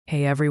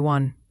Hey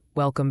everyone,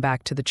 welcome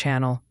back to the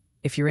channel.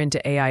 If you're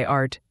into AI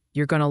art,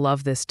 you're gonna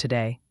love this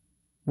today.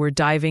 We're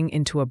diving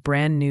into a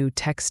brand new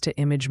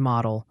text-to-image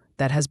model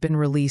that has been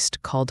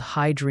released called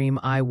HiDream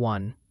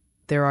i1.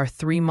 There are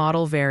 3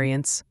 model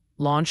variants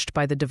launched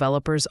by the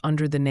developers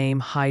under the name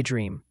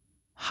HiDream: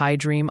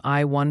 HiDream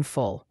i1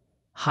 Full,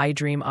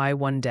 HiDream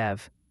i1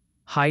 Dev,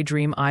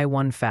 HiDream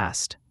i1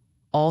 Fast.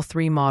 All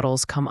 3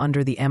 models come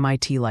under the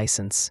MIT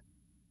license.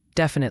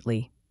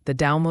 Definitely, the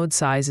download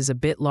size is a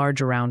bit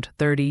large, around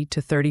 30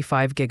 to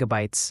 35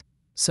 gigabytes,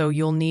 so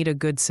you'll need a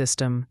good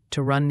system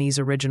to run these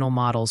original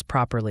models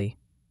properly.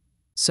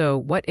 So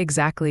what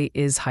exactly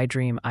is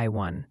HiDream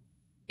i1?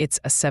 It's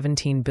a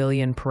 17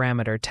 billion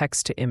parameter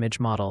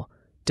text-to-image model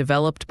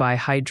developed by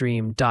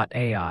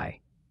HiDream.ai,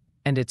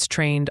 and it's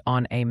trained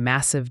on a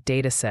massive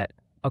dataset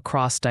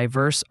across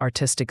diverse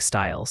artistic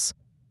styles.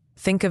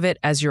 Think of it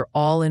as your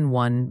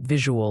all-in-one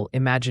visual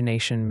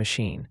imagination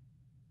machine.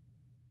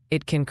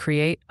 It can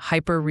create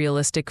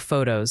hyper-realistic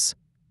photos,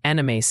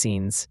 anime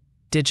scenes,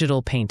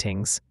 digital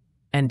paintings,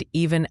 and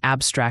even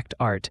abstract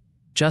art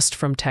just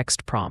from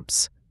text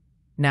prompts.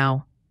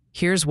 Now,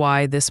 here's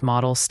why this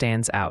model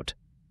stands out.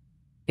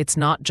 It's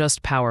not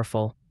just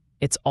powerful,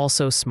 it's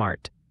also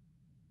smart.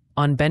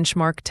 On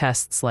benchmark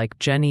tests like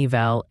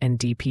GenEval and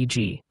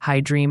DPG,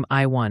 HiDream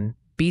i1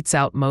 beats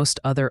out most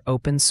other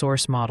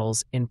open-source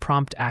models in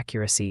prompt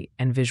accuracy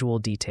and visual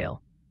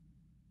detail.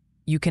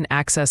 You can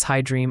access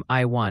HiDream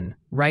i1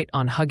 right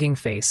on Hugging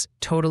Face,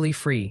 totally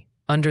free,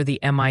 under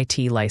the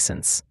MIT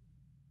license.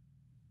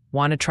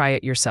 Want to try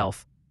it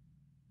yourself?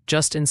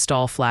 Just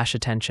install Flash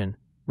Attention,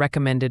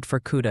 recommended for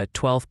CUDA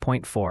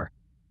 12.4,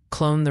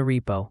 clone the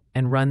repo,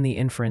 and run the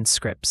inference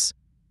scripts.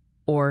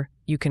 Or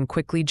you can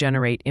quickly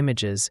generate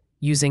images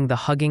using the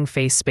Hugging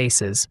Face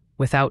spaces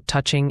without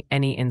touching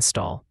any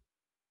install.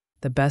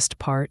 The best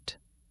part?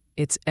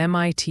 It's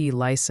MIT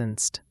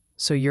licensed,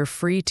 so you're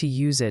free to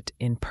use it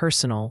in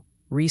personal,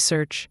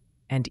 research,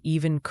 and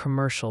even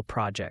commercial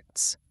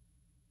projects.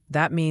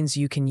 That means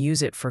you can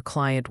use it for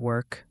client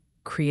work,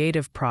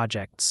 creative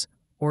projects,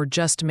 or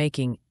just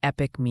making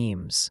epic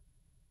memes.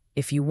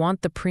 If you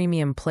want the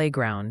premium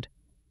playground,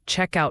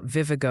 check out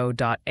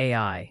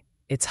Vivigo.ai.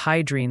 It's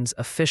HiDream's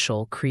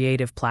official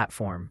creative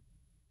platform.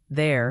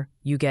 There,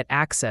 you get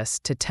access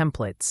to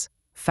templates,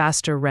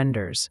 faster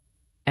renders,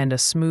 and a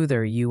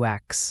smoother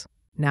UX.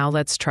 Now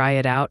let's try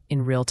it out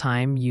in real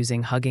time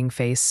using Hugging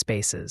Face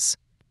spaces.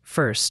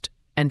 First,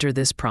 enter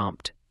this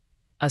prompt: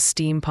 a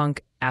steampunk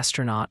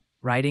astronaut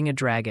riding a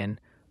dragon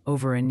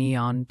over a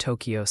neon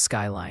Tokyo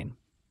skyline.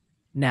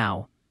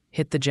 Now,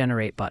 hit the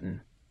generate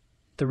button.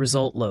 The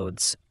result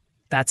loads.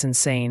 That's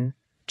insane.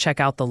 Check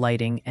out the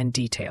lighting and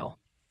detail.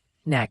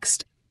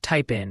 Next,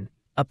 type in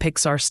a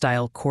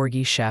Pixar-style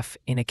corgi chef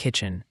in a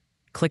kitchen.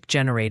 Click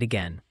generate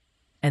again.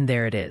 And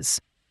there it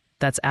is.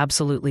 That's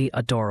absolutely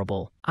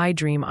adorable.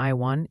 HiDream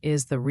i1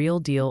 is the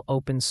real deal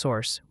open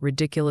source,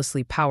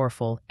 ridiculously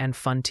powerful, and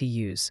fun to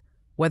use.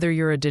 Whether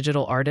you're a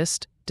digital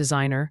artist,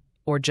 designer,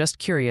 or just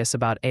curious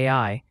about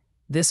AI,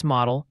 this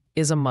model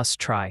is a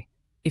must-try.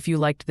 If you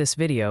liked this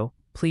video,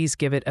 please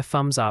give it a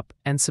thumbs up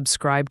and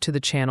subscribe to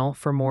the channel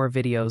for more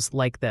videos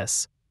like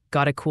this.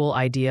 Got a cool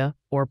idea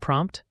or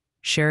prompt?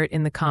 Share it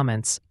in the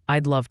comments.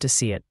 I'd love to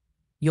see it.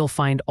 You'll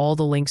find all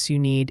the links you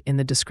need in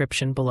the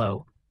description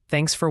below.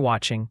 Thanks for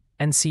watching,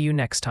 and see you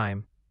next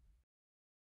time.